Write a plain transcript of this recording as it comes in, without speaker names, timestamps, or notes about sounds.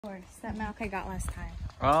Horse that Malachi got last time.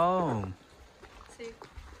 Oh. See?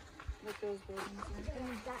 With those buildings.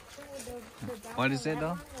 What is it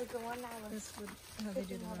though? This would how they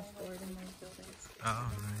do the rough board in those buildings.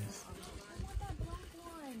 Oh, nice.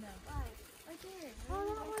 Oh,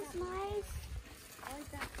 that was nice. I like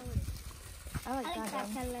that color. I like that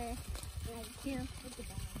color. Like too.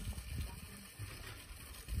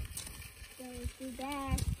 Go through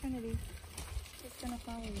that. Trinity. It's gonna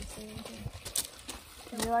follow you, so you're good.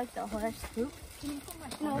 Do you like the horse poop?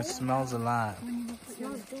 No. It smells a lot. It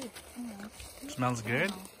smells good. Smells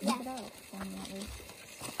good? Yeah.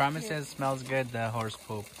 Promise it smells good, the horse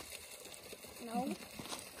poop. No.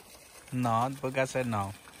 No, the book I said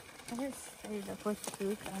no. I just say the horse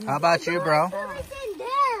poop. How about you, bro? Everything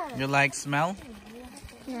there. You like smell?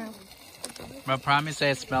 Yeah. But Promise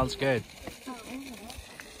said it smells good.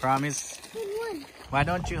 Promise. Good one. Why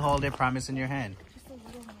don't you hold it, Promise, in your hand?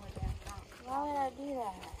 Why would I do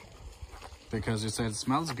that? Because you said it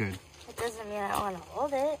smells good. It doesn't mean I want to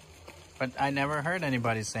hold it. But I never heard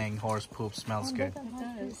anybody saying horse poop smells good. It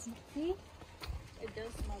does. See? It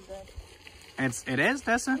does smell good. It is,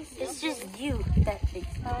 Tessa? It's just you that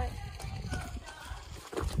thinks that.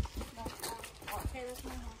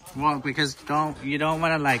 Well, because you don't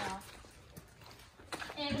want to like.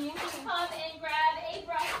 And you can come and grab a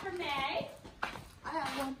brush for May. I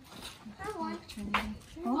have one. I have one.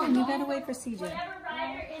 Oh, and you gotta wait for CJ. Whatever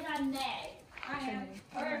rider is on May.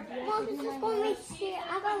 Mom, this is for me. See,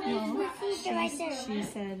 I got one for CJ right there. She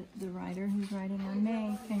said the rider who's riding on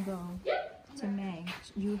May can go to May.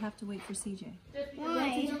 You have to wait for CJ.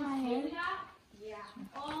 Why?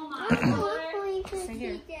 Oh my I'm lord. going for Right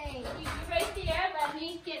here. CJ. You right there. Let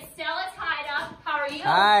me get Stella tied up. How are you?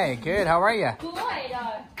 Hi, good. How are you? Good.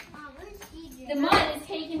 Where's CJ? The mud is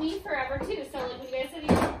taking me forever too. So like when you guys said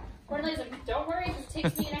you were like, don't worry, it just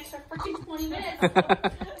takes me an extra freaking 20 minutes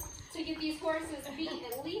to get these horses' feet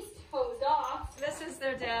at least hosed off. This is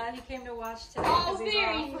their dad. He came to watch today. Oh,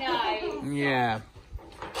 very nice. Yeah.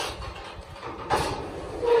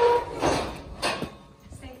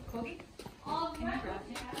 Say, Kobe. All right.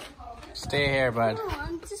 Stay here, bud. No,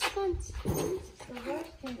 I'm just going to.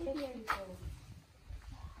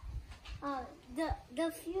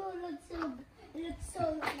 The fuel looks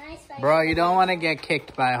so nice right Bro, you don't want to get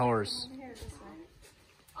kicked by a horse.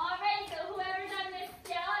 All right, so whoever's on this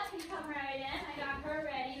Stella can come right in. I got her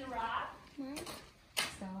ready to rock.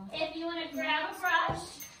 If you want to grab a brush,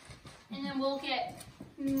 and then we'll get,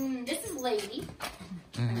 this is Lady.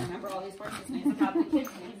 I remember all these horses' names. I got the kids'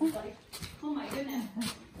 names. It's like, oh my goodness.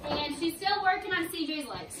 And she's still working on CJ's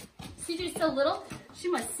legs. CJ's so little, she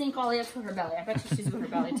must sink all the way up to her belly. I bet you she's doing her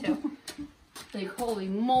belly too. Like, holy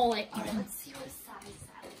moly. All right, let's see what size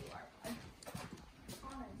saddle you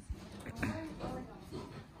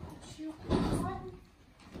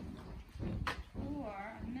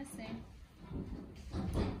are. I'm missing.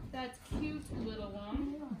 That's cute, little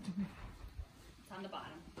one. It's on the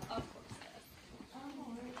bottom. Of course it is.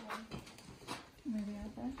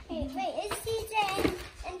 Hey, wait, is CJ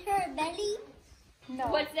in her belly? No.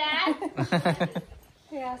 What's that?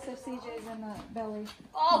 Yeah, so CJ's in the belly.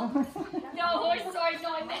 Oh, no, horse story. No,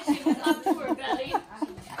 I meant she was up to her belly.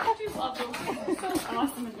 I just love them. They're so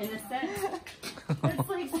awesome and innocent. It's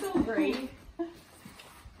like so great.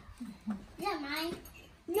 Yeah, mine.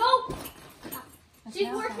 Nope.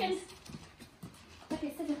 She's working. Like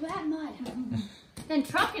I said, the rat mud. Then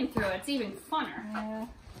trucking through it's even funner. Yeah.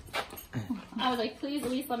 I was like, please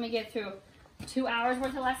at least let me get through 2 hours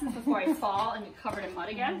worth of lessons before I fall and get covered in mud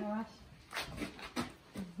again.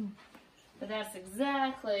 But that's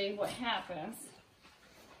exactly what happens.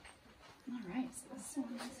 All right, so this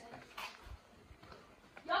one is.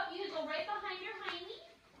 Yup, you can go right behind your hiney.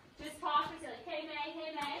 Just talk and say like, hey May,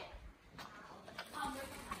 hey May.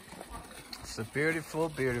 It's a beautiful,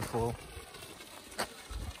 beautiful.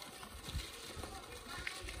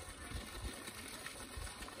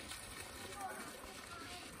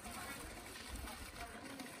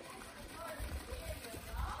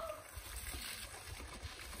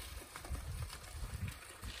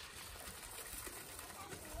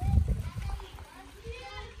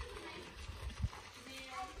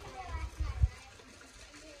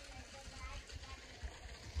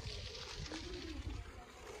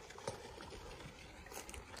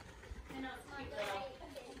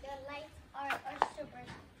 The lights are super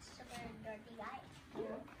dirty, guys. The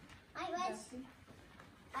lights are super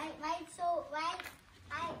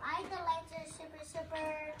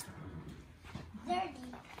dirty.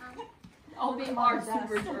 Oh, they are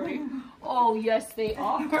super dirty. Oh, yes, they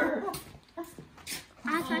are.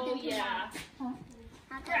 Oh, yeah.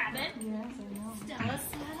 Grab it. Yes, I know. Stella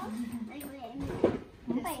saddle.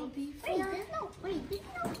 Wait. This will be Wait, there's no. Wait, there's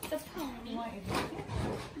no. The pony. Why is it here?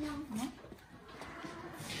 No. No?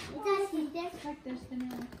 It does see this. Like there's the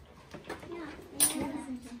nail. No.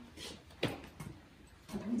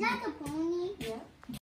 That's a